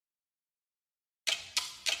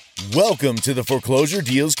Welcome to the Foreclosure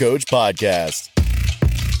Deals Coach podcast.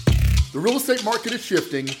 The real estate market is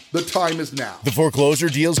shifting. The time is now. The Foreclosure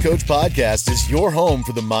Deals Coach podcast is your home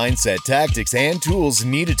for the mindset, tactics, and tools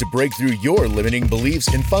needed to break through your limiting beliefs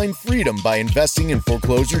and find freedom by investing in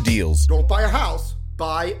foreclosure deals. Don't buy a house,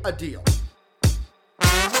 buy a deal.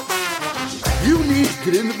 You need to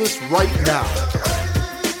get into this right now.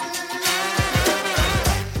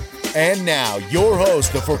 And now, your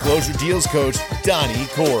host, the Foreclosure Deals Coach, Donnie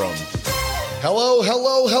Corum. Hello,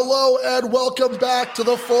 and welcome back to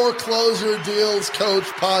the Foreclosure Deals Coach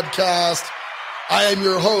podcast. I am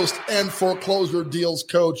your host and Foreclosure Deals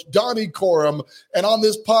Coach, Donnie Corum, and on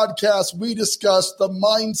this podcast, we discuss the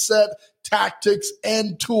mindset, tactics,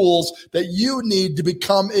 and tools that you need to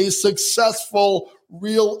become a successful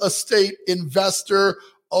real estate investor.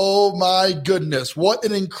 Oh my goodness, what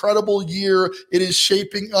an incredible year it is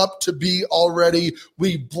shaping up to be already.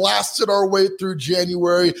 We blasted our way through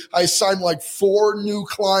January. I signed like 4 new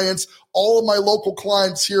clients. All of my local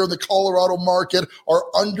clients here in the Colorado market are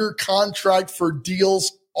under contract for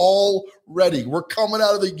deals already. We're coming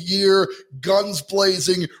out of the year, guns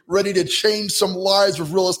blazing, ready to change some lives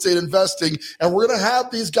with real estate investing. And we're going to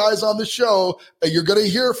have these guys on the show. You're going to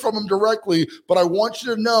hear from them directly, but I want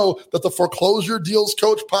you to know that the Foreclosure Deals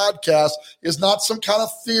Coach podcast is not some kind of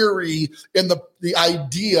theory in the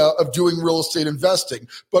idea of doing real estate investing,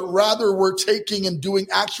 but rather we're taking and doing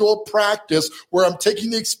actual practice where I'm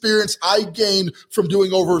taking the experience I gained from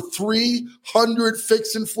doing over 300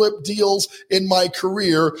 fix and flip deals in my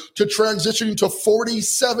career to transitioning to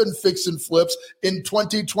 47 fix and flips in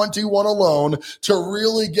 2021 alone, to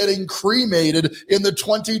really getting cremated in the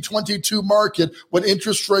 2022 market when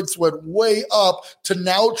interest rates went way up, to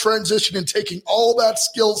now transition and taking all that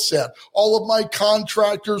skill set, all of my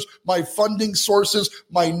contractors, my funding sources,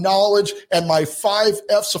 my knowledge, and my 5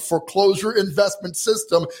 F's of foreclosure investment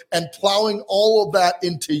system, and plowing all of that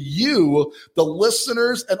into you, the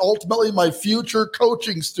listeners, and ultimately my future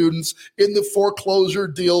coaching students in the Foreclosure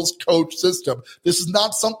Deals Coach system. This is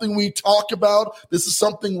not something we talk about. This is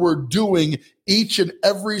something we're doing each and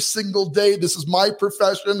every single day. This is my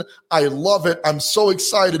profession. I love it. I'm so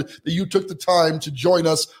excited that you took the time to join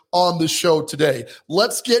us on the show today.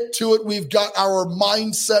 Let's get to it. We've got our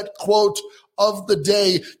mindset quote of the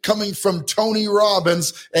day coming from Tony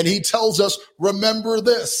Robbins, and he tells us, remember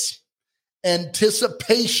this: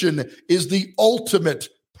 anticipation is the ultimate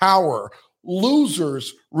power.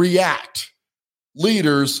 Losers react.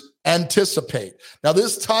 Leaders anticipate. Now,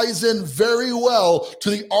 this ties in very well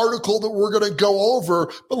to the article that we're going to go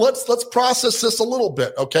over, but let's process this a little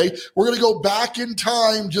bit, okay? We're going to go back in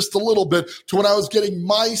time just a little bit to when I was getting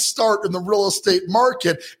my start in the real estate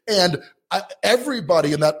market, and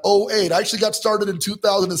everybody in that 08, I actually got started in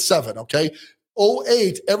 2007, okay?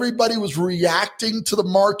 08, everybody was reacting to the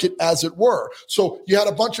market as it were. So you had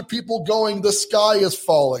a bunch of people going, the sky is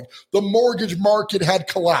falling. The mortgage market had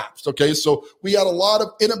collapsed, okay? So we had a lot of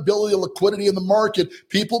inability of liquidity in the market.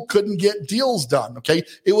 People couldn't get deals done, okay?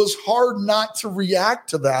 It was hard not to react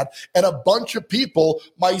to that. And a bunch of people,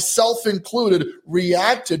 myself included,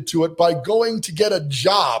 reacted to it by going to get a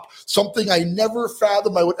job, something I never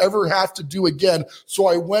fathomed I would ever have to do again. So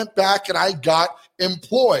I went back and I got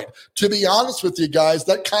employed. To be honest with you guys,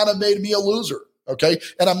 that kind of made me a loser. Okay.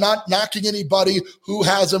 And I'm not knocking anybody who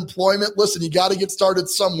has employment. Listen, you got to get started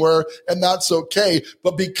somewhere, and that's okay.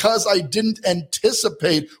 But because I didn't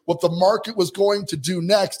anticipate what the market was going to do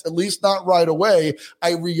next, at least not right away,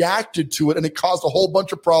 I reacted to it, and it caused a whole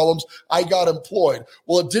bunch of problems. I got employed.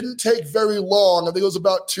 Well, it didn't take very long. I think it was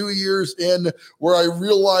about 2 years in where I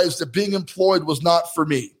realized that being employed was not for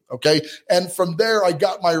me. Okay. And from there, I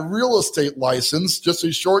got my real estate license just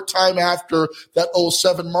a short time after that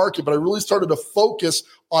 07 market. But I really started to focus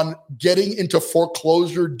on getting into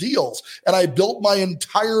foreclosure deals. And I built my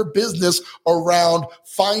entire business around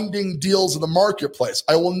finding deals in the marketplace.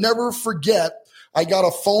 I will never forget, I got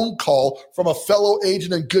a phone call from a fellow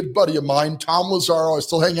agent and good buddy of mine, Tom Lazaro. I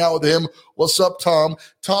still hang out with him. What's up, Tom?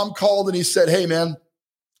 Tom called and he said, hey, man,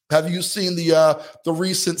 have you seen the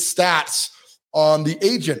recent stats on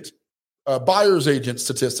the buyer's agent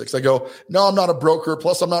statistics? I go, no, I'm not a broker.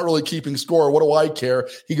 Plus, I'm not really keeping score. What do I care?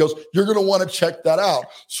 He goes, you're going to want to check that out.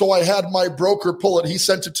 So I had my broker pull it. He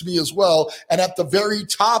sent it to me as well. And at the very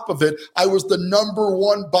top of it, I was the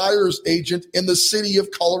 #1 buyer's agent in the city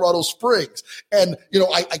of Colorado Springs. And,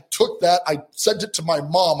 I took that. I sent it to my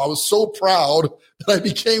mom. I was so proud and I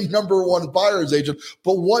became number one buyer's agent.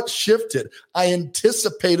 But what shifted? I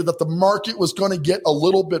anticipated that the market was going to get a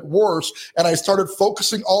little bit worse, and I started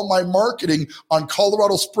focusing all my marketing on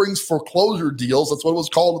Colorado Springs foreclosure deals. That's what it was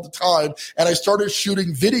called at the time. And I started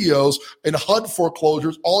shooting videos in HUD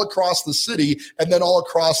foreclosures all across the city and then all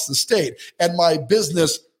across the state. And my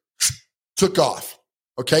business took off.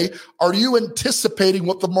 Okay. Are you anticipating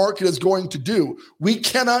what the market is going to do? We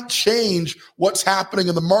cannot change what's happening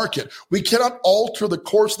in the market. We cannot alter the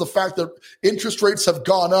course of the fact that interest rates have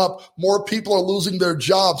gone up. More people are losing their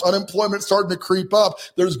jobs. Unemployment starting to creep up.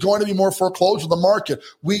 There's going to be more foreclosure in the market.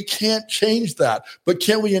 We can't change that, but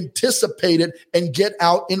can we anticipate it and get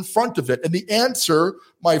out in front of it? And the answer,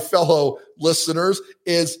 my fellow listeners,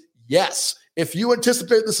 is yes. If you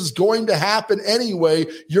anticipate this is going to happen anyway,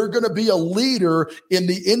 you're going to be a leader in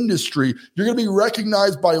the industry. You're going to be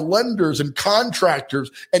recognized by lenders and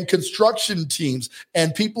contractors and construction teams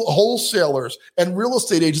and people, wholesalers and real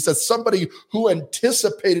estate agents as somebody who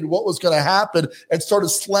anticipated what was going to happen and started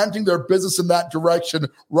slanting their business in that direction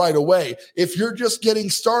right away. If you're just getting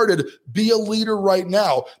started, be a leader right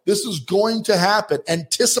now. This is going to happen.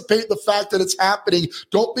 Anticipate the fact that it's happening.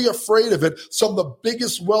 Don't be afraid of it. Some of the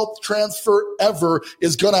biggest wealth transfer ever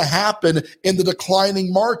is going to happen in the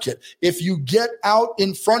declining market. If you get out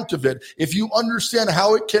in front of it, if you understand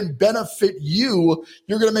how it can benefit you,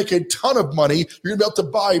 you're going to make a ton of money. You're going to be able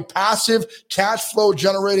to buy passive cash flow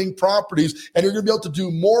generating properties, and you're going to be able to do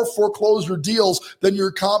more foreclosure deals than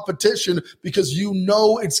your competition because you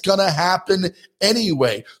know it's going to happen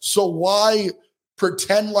anyway. So why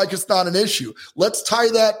pretend like it's not an issue? Let's tie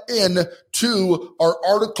that in to our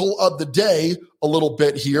article of the day a little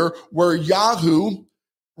bit here, where Yahoo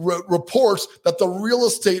reports that the real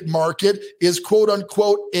estate market is quote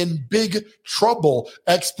unquote in big trouble,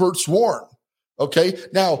 experts warn. Okay.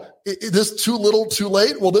 Now, is this too little too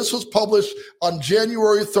late? Well, this was published on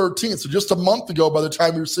January 13th. So just a month ago by the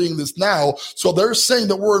time you're seeing this now. So they're saying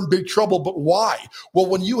that we're in big trouble, but why? Well,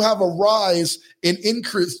 when you have a rise in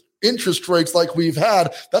interest rates like we've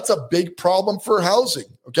had, that's a big problem for housing.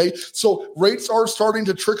 Okay. So rates are starting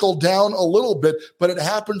to trickle down a little bit, but it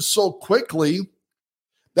happens so quickly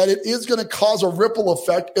that it is going to cause a ripple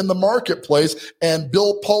effect in the marketplace. And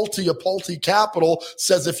Bill Pulte of Pulte Capital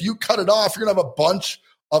says if you cut it off, you're going to have a bunch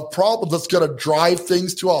of problems that's going to drive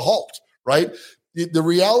things to a halt, right? The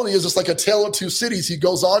reality is it's like a tale of two cities. He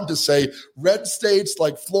goes on to say red states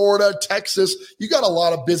like Florida, Texas, you got a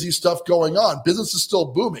lot of busy stuff going on. Business is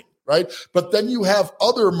still booming, right? But then you have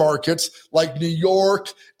other markets like New York,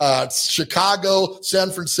 Chicago,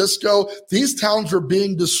 San Francisco. These towns are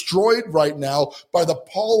being destroyed right now by the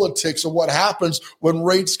politics of what happens when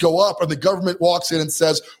rates go up and the government walks in and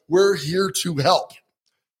says, we're here to help.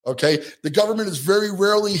 Okay. The government is very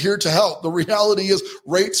rarely here to help. The reality is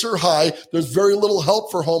rates are high. There's very little help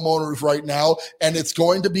for homeowners right now, and it's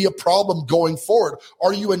going to be a problem going forward.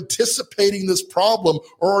 Are you anticipating this problem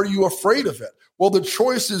or are you afraid of it? Well, the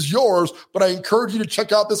choice is yours, but I encourage you to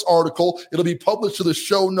check out this article. It'll be published to the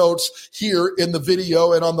show notes here in the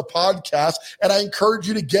video and on the podcast. And I encourage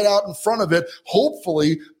you to get out in front of it,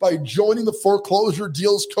 hopefully by joining the Foreclosure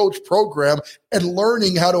Deals Coach program and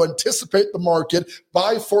learning how to anticipate the market,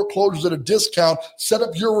 buy foreclosures at a discount, set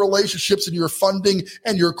up your relationships and your funding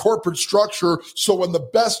and your corporate structure. So when the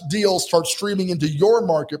best deals start streaming into your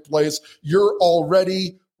marketplace, you're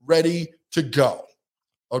already ready to go.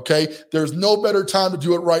 Okay, there's no better time to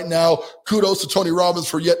do it right now. Kudos to Tony Robbins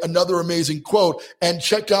for yet another amazing quote. And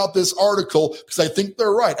check out this article because I think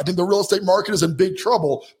they're right. I think the real estate market is in big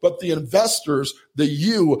trouble, but the investors,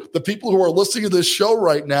 the people who are listening to this show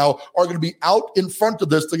right now are going to be out in front of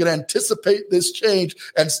this. They're going to anticipate this change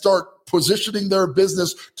and start positioning their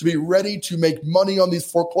business to be ready to make money on these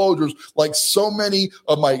foreclosures like so many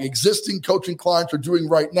of my existing coaching clients are doing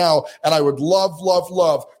right now. And I would love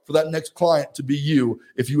for that next client to be you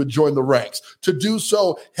if you would join the ranks. To do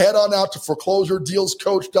so, head on out to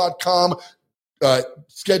foreclosuredealscoach.com.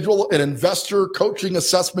 Schedule an investor coaching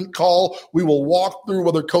assessment call. We will walk through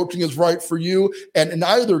whether coaching is right for you. And in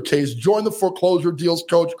either case, join the Foreclosure Deals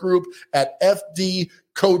Coach Group at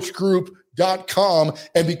fdcoachgroup.com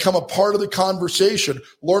and become a part of the conversation.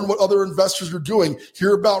 Learn what other investors are doing.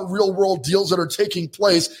 Hear about real world deals that are taking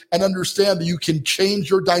place and understand that you can change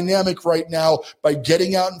your dynamic right now by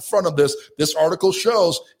getting out in front of this. This article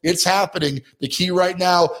shows it's happening. The key right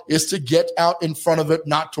now is to get out in front of it,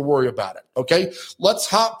 not to worry about it. Okay, let's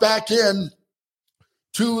hop back in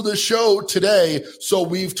to the show today. So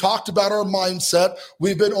we've talked about our mindset.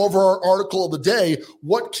 We've been over our article of the day.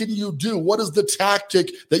 What can you do? What is the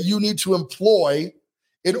tactic that you need to employ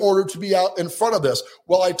in order to be out in front of this?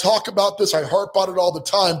 Well, I talk about this, I harp on it all the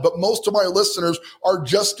time, but most of my listeners are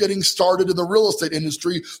just getting started in the real estate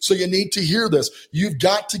industry, so you need to hear this. You've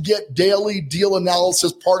got to get daily deal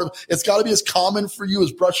analysis part of it's got to be as common for you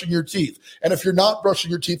as brushing your teeth. And if you're not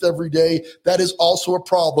brushing your teeth every day, that is also a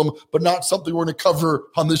problem, but not something we're going to cover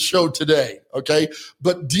on this show today. Okay.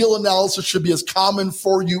 But deal analysis should be as common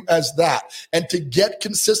for you as that. And to get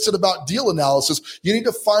consistent about deal analysis, you need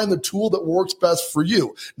to find the tool that works best for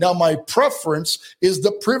you. Now, my preference is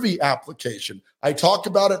the Privy application. I talk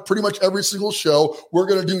about it pretty much every single show. We're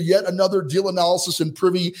going to do yet another deal analysis in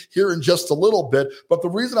Privy here in just a little bit. But the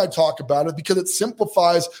reason I talk about it, because it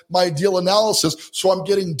simplifies my deal analysis. So I'm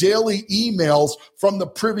getting daily emails from the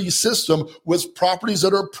Privy system with properties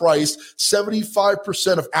that are priced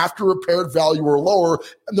 75% of after repaired value or lower,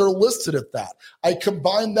 and they're listed at that. I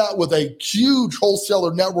combine that with a huge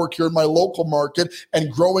wholesaler network here in my local market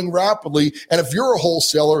and growing rapidly. And if you're a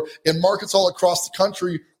wholesaler in markets all across the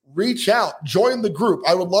country, reach out, join the group.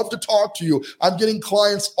 I would love to talk to you. I'm getting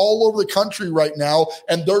clients all over the country right now,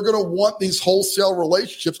 and they're going to want these wholesale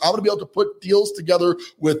relationships. I'm going to be able to put deals together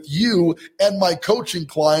with you and my coaching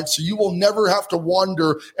clients, so you will never have to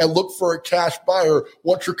wander and look for a cash buyer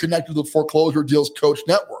once you're connected to the Foreclosure Deals Coach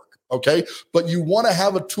Network. Okay. But you want to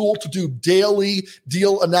have a tool to do daily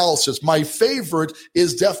deal analysis. My favorite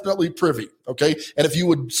is definitely Privy. Okay. And if you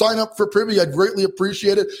would sign up for Privy, I'd greatly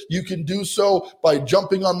appreciate it. You can do so by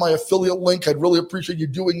jumping on my affiliate link. I'd really appreciate you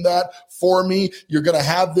doing that for me. You're going to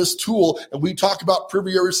have this tool, and we talk about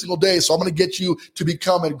Privy every single day. So I'm going to get you to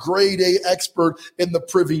become a grade A expert in the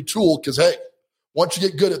Privy tool, because, hey, once you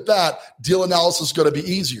get good at that, deal analysis is going to be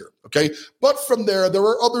easier. Okay. But from there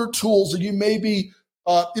are other tools that you may be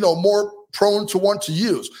more prone to want to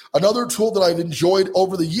use. Another tool that I've enjoyed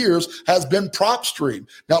over the years has been PropStream.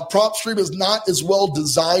 Now, PropStream is not as well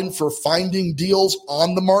designed for finding deals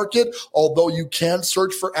on the market, although you can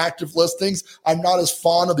search for active listings. I'm not as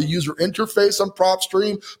fond of the user interface on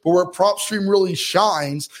PropStream, but where PropStream really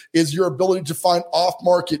shines is your ability to find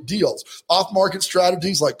off-market deals. Off-market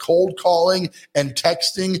strategies like cold calling and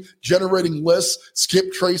texting, generating lists,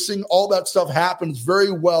 skip tracing, all that stuff happens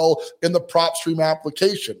very well in the PropStream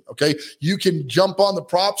application, okay? You can jump on the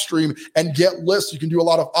PropStream and get lists. You can do a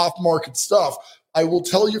lot of off-market stuff. I will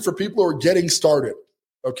tell you, for people who are getting started,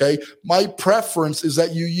 okay, my preference is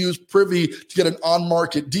that you use Privy to get an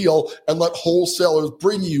on-market deal and let wholesalers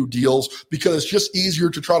bring you deals, because it's just easier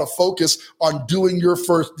to try to focus on doing your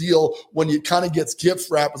first deal when it kind of gets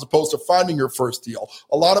gift wrap as opposed to finding your first deal.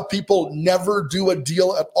 A lot of people never do a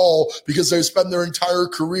deal at all because they spend their entire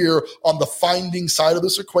career on the finding side of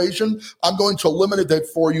this equation. I'm going to eliminate that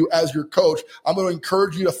for you as your coach. I'm going to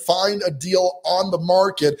encourage you to find a deal on the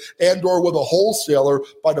market and or with a wholesaler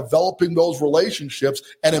by developing those relationships.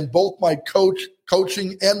 And in both my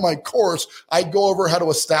coaching and my course, I go over how to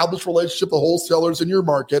establish relationship with wholesalers in your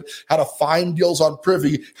market, how to find deals on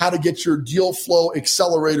Privy, how to get your deal flow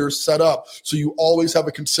accelerator set up so you always have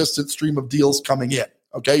a consistent stream of deals coming in.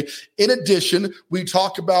 Okay. In addition, we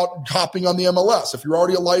talk about hopping on the MLS. If you're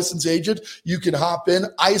already a licensed agent, you can hop in.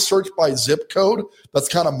 I search by zip code. That's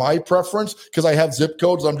kind of my preference because I have zip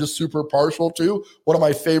codes I'm just super partial to. One of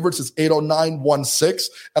my favorites is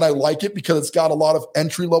 80916, and I like it because it's got a lot of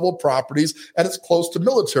entry-level properties and it's close to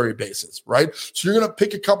military bases, right? So you're going to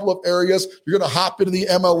pick a couple of areas. You're going to hop into the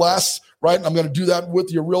MLS, right? And I'm going to do that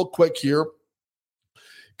with you real quick here,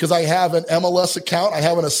 because I have an MLS account. I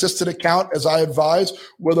have an assisted account, as I advise,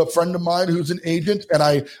 with a friend of mine who's an agent, and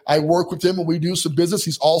I work with him and we do some business.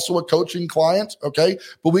 He's also a coaching client, okay?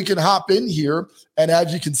 But we can hop in here, and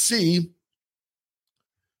as you can see,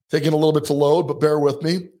 taking a little bit to load, but bear with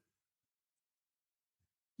me.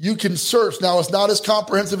 You can search. Now, it's not as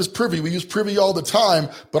comprehensive as Privy. We use Privy all the time,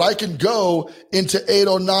 but I can go into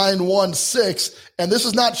 80916, and this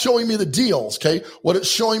is not showing me the deals, okay? What it's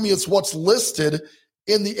showing me is what's listed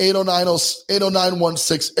in the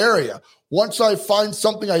 80916 area. Once I find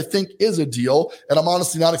something I think is a deal, and I'm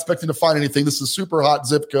honestly not expecting to find anything, this is a super hot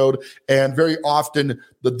zip code, and very often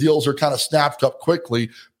the deals are kind of snapped up quickly,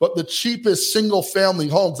 but the cheapest single family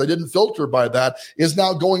homes, I didn't filter by that, is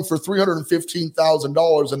now going for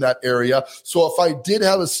 $315,000 in that area. So if I did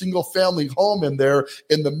have a single family home in there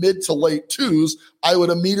in the mid to late twos, I would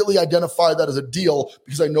immediately identify that as a deal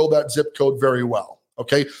because I know that zip code very well.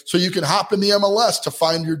 Okay, so you can hop in the MLS to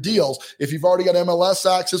find your deals. If you've already got MLS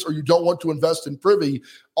access or you don't want to invest in Privy,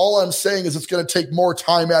 all I'm saying is it's going to take more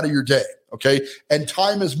time out of your day. okay? And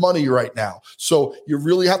time is money right now. So you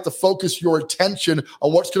really have to focus your attention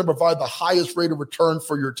on what's going to provide the highest rate of return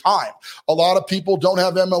for your time. A lot of people don't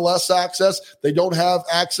have MLS access. They don't have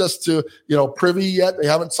access to, Privy yet. They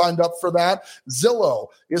haven't signed up for that. Zillow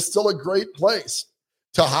is still a great place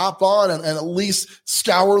to hop on and at least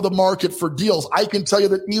scour the market for deals. I can tell you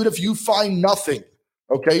that even if you find nothing,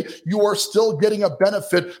 okay, you are still getting a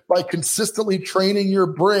benefit by consistently training your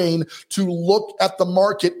brain to look at the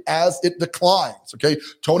market as it declines, okay?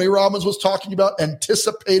 Tony Robbins was talking about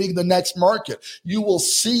anticipating the next market. You will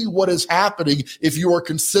see what is happening if you are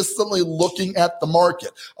consistently looking at the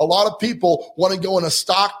market. A lot of people want to go into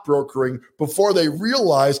stock brokering before they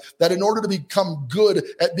realize that in order to become good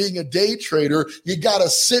at being a day trader, you got to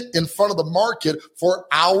sit in front of the market for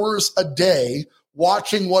hours a day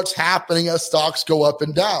watching what's happening as stocks go up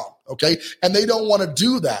and down, okay? And they don't want to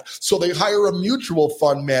do that. So they hire a mutual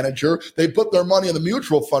fund manager. They put their money in the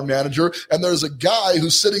mutual fund manager, and there's a guy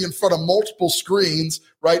who's sitting in front of multiple screens,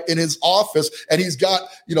 right, in his office, and he's got,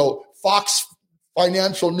 Fox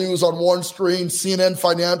Financial News on one screen, CNN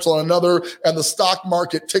Financial on another, and the stock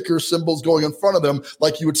market ticker symbols going in front of them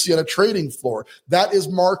like you would see on a trading floor. That is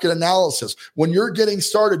market analysis. When you're getting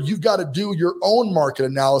started, you've got to do your own market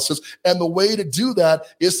analysis. And the way to do that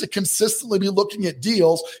is to consistently be looking at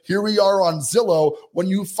deals. Here we are on Zillow. When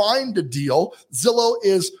you find a deal, Zillow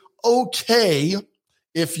is okay,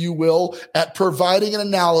 if you will, at providing an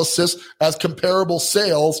analysis as comparable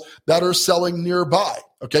sales that are selling nearby.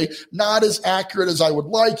 Okay, not as accurate as I would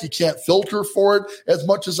like. You can't filter for it as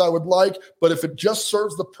much as I would like. But if it just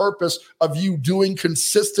serves the purpose of you doing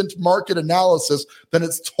consistent market analysis, then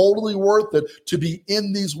it's totally worth it to be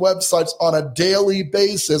in these websites on a daily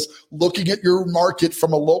basis, looking at your market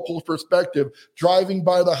from a local perspective, driving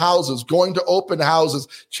by the houses, going to open houses,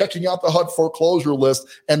 checking out the HUD foreclosure list,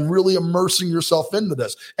 and really immersing yourself into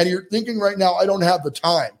this. And you're thinking right now, I don't have the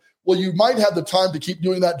time. Well, you might have the time to keep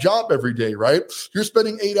doing that job every day, right? You're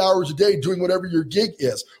spending 8 hours a day doing whatever your gig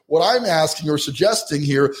is. What I'm asking or suggesting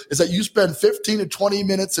here is that you spend 15 to 20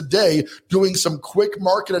 minutes a day doing some quick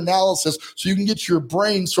market analysis so you can get your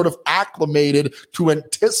brain sort of acclimated to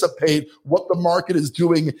anticipate what the market is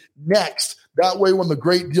doing next. That way, when the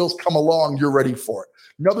great deals come along, you're ready for it.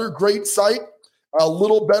 Another great site, a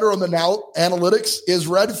little better on the analytics, is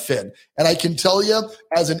Redfin. And I can tell you,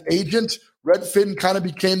 as an agent, Redfin kind of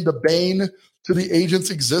became the bane to the agent's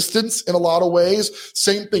existence in a lot of ways.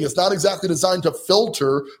 Same thing. It's not exactly designed to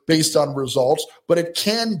filter based on results, but it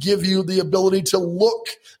can give you the ability to look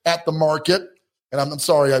at the market. And I'm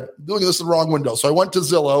sorry, I'm doing this in the wrong window. So I went to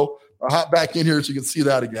Zillow. I'll hop back in here so you can see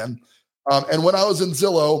that again. And when I was in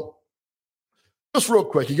Zillow, just real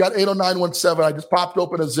quick, you got 80917. I just popped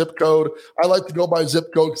open a zip code. I like to go by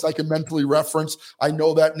zip code because I can mentally reference. I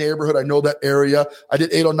know that neighborhood. I know that area. I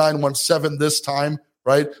did 80917 this time,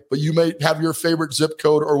 right? But you may have your favorite zip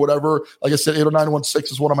code or whatever. Like I said,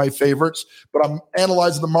 80916 is one of my favorites. But I'm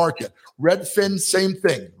analyzing the market. Redfin, same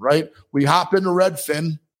thing, right? We hop into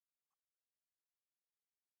Redfin.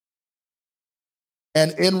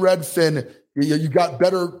 And in Redfin, you got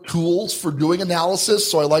better tools for doing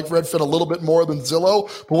analysis. So I like Redfin a little bit more than Zillow.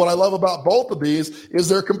 But what I love about both of these is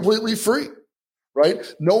they're completely free, right?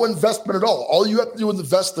 No investment at all. All you have to do is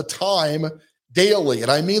invest the time daily. And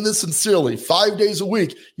I mean this sincerely, 5 days a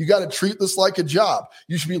week. You got to treat this like a job.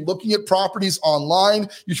 You should be looking at properties online.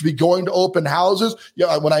 You should be going to open houses.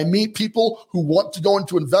 Yeah, when I meet people who want to go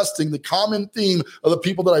into investing, the common theme of the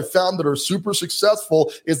people that I found that are super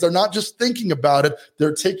successful is they're not just thinking about it.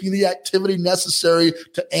 They're taking the activity necessary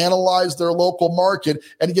to analyze their local market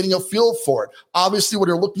and getting a feel for it. Obviously, when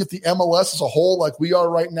you're looking at the MLS as a whole, like we are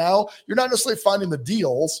right now, you're not necessarily finding the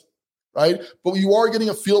deals, right? But you are getting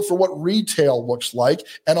a feel for what retail looks like.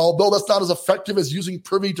 And although that's not as effective as using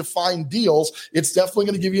Privy to find deals, it's definitely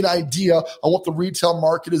going to give you an idea on what the retail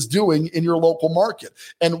market is doing in your local market.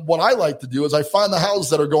 And what I like to do is I find the houses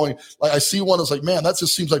that are going, like I see one that's like, man, that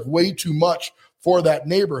just seems like way too much for that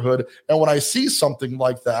neighborhood. And when I see something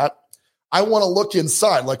like that, I want to look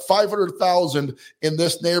inside. Like 500,000 in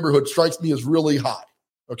this neighborhood strikes me as really high.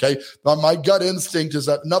 Okay. Now, my gut instinct is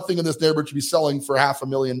that nothing in this neighborhood should be selling for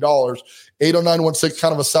 $500,000. 80916,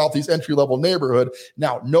 kind of a Southeast entry level neighborhood.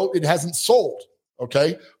 Now, note it hasn't sold.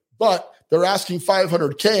 Okay. But they're asking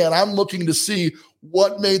 $500K, and I'm looking to see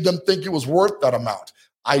what made them think it was worth that amount.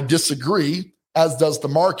 I disagree, as does the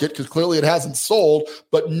market, because clearly it hasn't sold.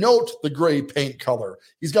 But note the gray paint color.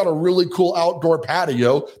 He's got a really cool outdoor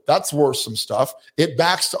patio. That's worth some stuff. It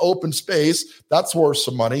backs to open space. That's worth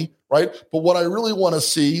some money, right? But what I really want to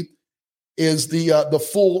see is the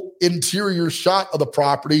full interior shot of the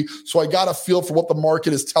property. So I got a feel for what the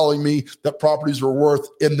market is telling me that properties are worth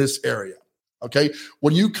in this area. Okay.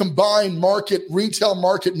 When you combine retail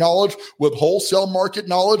market knowledge with wholesale market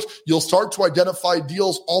knowledge, you'll start to identify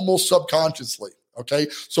deals almost subconsciously. Okay.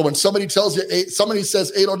 So when somebody says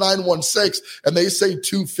 80916 and they say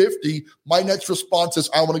 250, my next response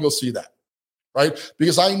is, I want to go see that. Right?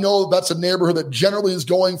 Because I know that's a neighborhood that generally is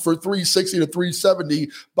going for 360 to 370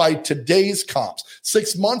 by today's comps.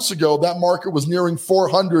 6 months ago, that market was nearing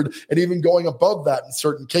 400 and even going above that in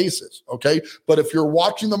certain cases. Okay. But if you're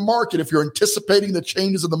watching the market, if you're anticipating the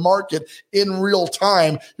changes in the market in real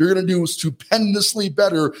time, you're going to do stupendously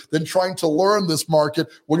better than trying to learn this market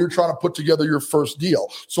when you're trying to put together your first deal.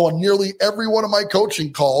 So on nearly every one of my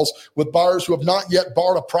coaching calls with buyers who have not yet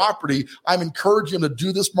bought a property, I'm encouraging them to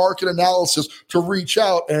do this market analysis, to reach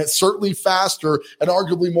out, and it's certainly faster and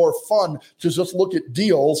arguably more fun to just look at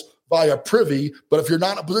deals via Privy. But if you're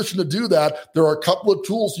not in a position to do that, there are a couple of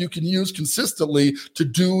tools you can use consistently to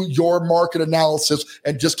do your market analysis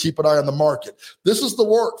and just keep an eye on the market. This is the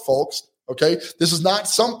work, folks. Okay. This is not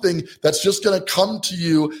something that's just going to come to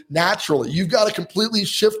you naturally. You've got to completely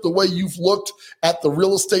shift the way you've looked at the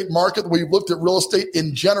real estate market, the way you've looked at real estate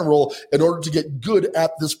in general in order to get good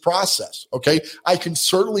at this process. Okay. I can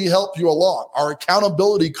certainly help you along. Our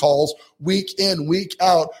accountability calls week in, week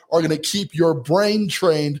out are going to keep your brain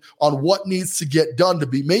trained on what needs to get done to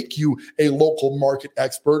make you a local market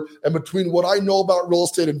expert. And between what I know about real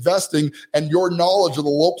estate investing and your knowledge of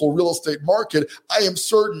the local real estate market, I am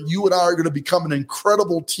certain you and I are going to become an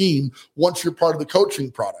incredible team once you're part of the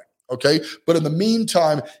coaching product. Okay. But in the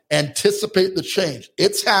meantime, anticipate the change.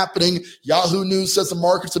 It's happening. Yahoo News says the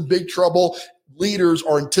market's in big trouble. Leaders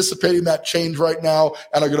are anticipating that change right now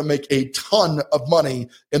and are going to make a ton of money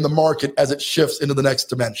in the market as it shifts into the next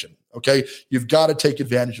dimension. Okay. You've got to take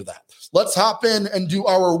advantage of that. Let's hop in and do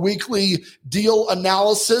our weekly deal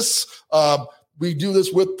analysis. We do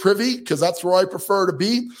this with Privy because that's where I prefer to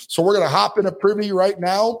be. So we're going to hop into Privy right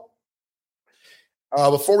now.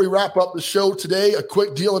 Before we wrap up the show today, a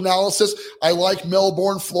quick deal analysis. I like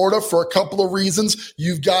Melbourne, Florida for a couple of reasons.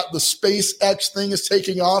 You've got the SpaceX thing is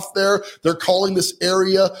taking off there. They're calling this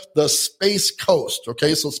area the Space Coast.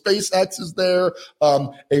 Okay, so SpaceX is there.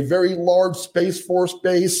 A very large Space Force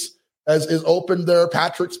base is open there.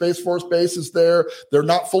 Patrick Space Force Base is there. They're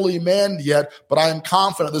not fully manned yet, but I am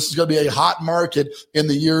confident this is going to be a hot market in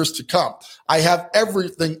the years to come. I have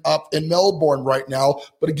everything up in Melbourne right now,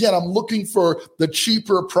 but again, I'm looking for the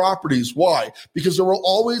cheaper properties. Why? Because there will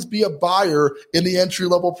always be a buyer in the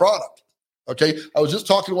entry-level product. Okay. I was just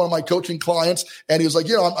talking to one of my coaching clients and he was like,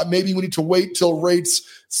 maybe we need to wait till rates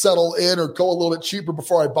settle in or go a little bit cheaper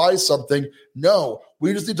before I buy something. No,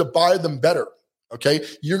 we just need to buy them better. Okay,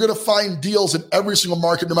 you're going to find deals in every single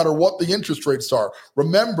market, no matter what the interest rates are.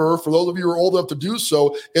 Remember, for those of you who are old enough to do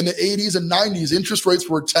so, in the 80s and 90s, interest rates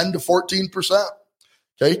were 10 to 14%.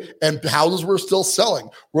 Okay, and houses were still selling.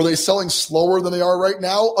 Were they selling slower than they are right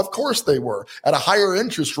now? Of course they were. At a higher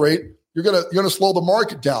interest rate, you're gonna slow the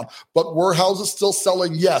market down. But were houses still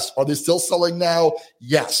selling? Yes. Are they still selling now?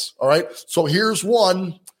 Yes. All right. So here's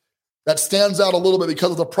one that stands out a little bit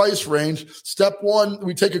because of the price range. Step one,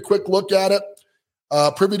 we take a quick look at it.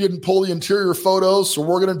 Privy didn't pull the interior photos, so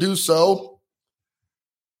we're going to do so.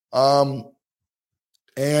 And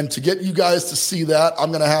to get you guys to see that, I'm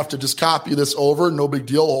going to have to just copy this over. No big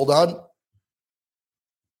deal. Hold on. And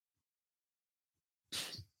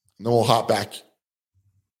then we'll hop back.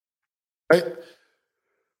 Right?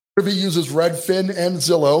 Privy uses Redfin and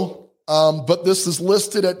Zillow, but this is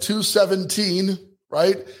listed at $217,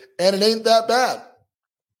 right? And it ain't that bad.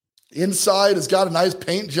 Inside has got a nice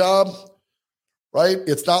paint job. Right?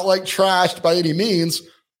 It's not like trashed by any means.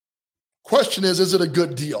 Question is it a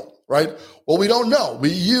good deal? Right? Well, we don't know.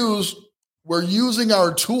 We're using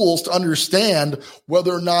our tools to understand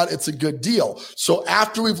whether or not it's a good deal. So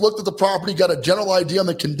after we've looked at the property, got a general idea on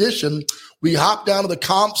the condition, we hop down to the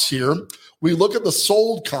comps here. We look at the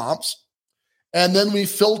sold comps, and then we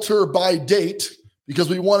filter by date because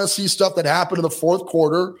we want to see stuff that happened in the fourth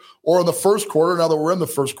quarter or in the first quarter, now that we're in the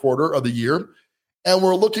first quarter of the year. And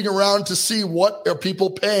we're looking around to see what are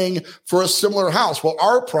people paying for a similar house. Well,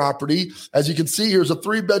 our property, as you can see here, is a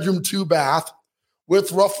 3-bedroom, 2-bath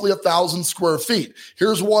with roughly 1,000 square feet.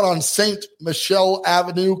 Here's one on St. Michel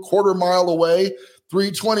Avenue, quarter mile away,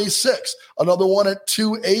 $326. Another one at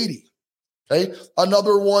 $280. Okay,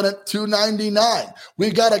 another one at $299.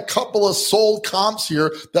 We got a couple of sold comps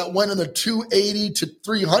here that went in the $280 to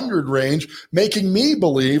 $300 range, making me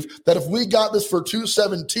believe that if we got this for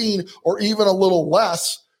 $217 or even a little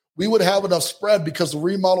less, we would have enough spread because the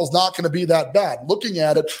remodel is not going to be that bad. Looking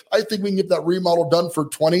at it, I think we can get that remodel done for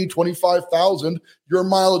 $20,000, $25,000. Your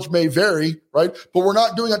mileage may vary, right? But we're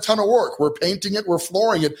not doing a ton of work. We're painting it, we're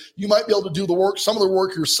flooring it. You might be able to do the work, some of the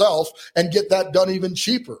work yourself, and get that done even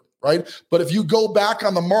cheaper, right? But if you go back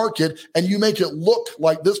on the market and you make it look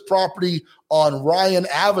like this property on Ryan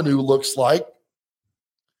Avenue looks like,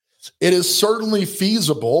 it is certainly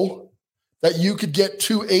feasible that you could get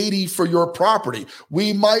 $280 for your property.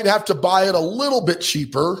 We might have to buy it a little bit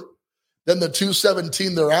cheaper than the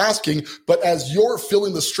 $217 they're asking, but as you're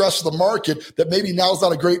feeling the stress of the market that maybe now's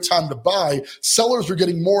not a great time to buy, sellers are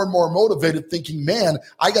getting more and more motivated thinking, man,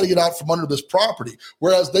 I got to get out from under this property.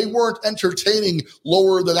 Whereas they weren't entertaining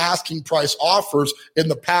lower than asking price offers in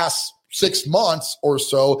the past 6 months or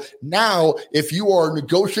so. Now, if you are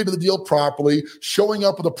negotiating the deal properly, showing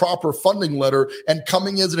up with a proper funding letter, and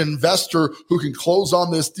coming as an investor who can close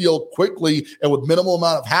on this deal quickly and with minimal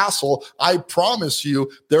amount of hassle, I promise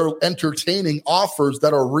you they're entertaining offers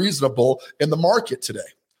that are reasonable in the market today.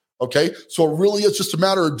 Okay, so it really is just a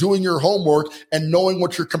matter of doing your homework and knowing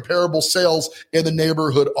what your comparable sales in the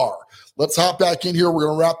neighborhood are. Let's hop back in here. We're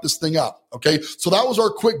going to wrap this thing up. Okay, so that was our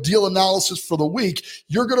quick deal analysis for the week.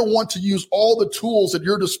 You're going to want to use all the tools at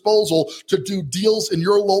your disposal to do deals in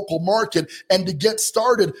your local market. And to get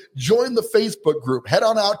started, join the Facebook group. Head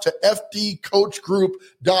on out to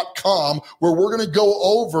fdcoachgroup.com, where we're going to go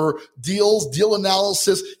over deals, deal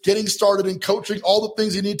analysis, getting started in coaching, all the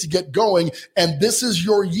things you need to get going. And this is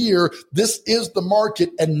your year. This is the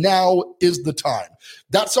market, and now is the time.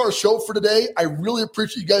 That's our show for today. I really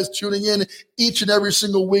appreciate you guys tuning in each and every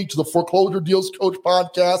single week to the Foreclosure Deals Coach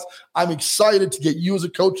podcast. I'm excited to get you as a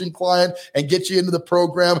coaching client and get you into the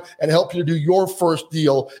program and help you to do your first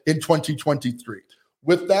deal in 2023.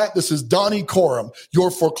 With that, this is Donnie Corum,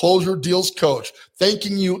 your Foreclosure Deals Coach,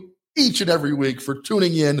 thanking you each and every week for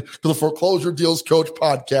tuning in to the Foreclosure Deals Coach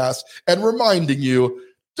podcast and reminding you,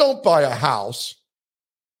 don't buy a house,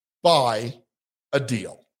 buy a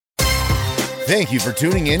deal. Thank you for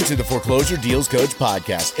tuning in to the Foreclosure Deals Coach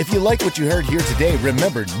podcast. If you like what you heard here today,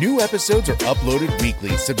 remember, new episodes are uploaded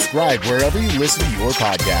weekly. Subscribe wherever you listen to your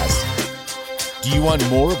podcasts. Do you want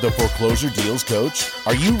more of the Foreclosure Deals Coach?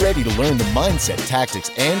 Are you ready to learn the mindset,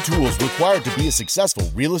 tactics, and tools required to be a successful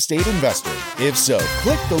real estate investor? If so,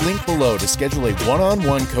 click the link below to schedule a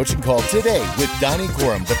one-on-one coaching call today with Donnie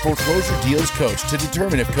Corum, the Foreclosure Deals Coach, to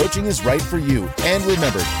determine if coaching is right for you. And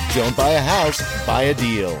remember, don't buy a house, buy a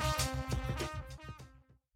deal.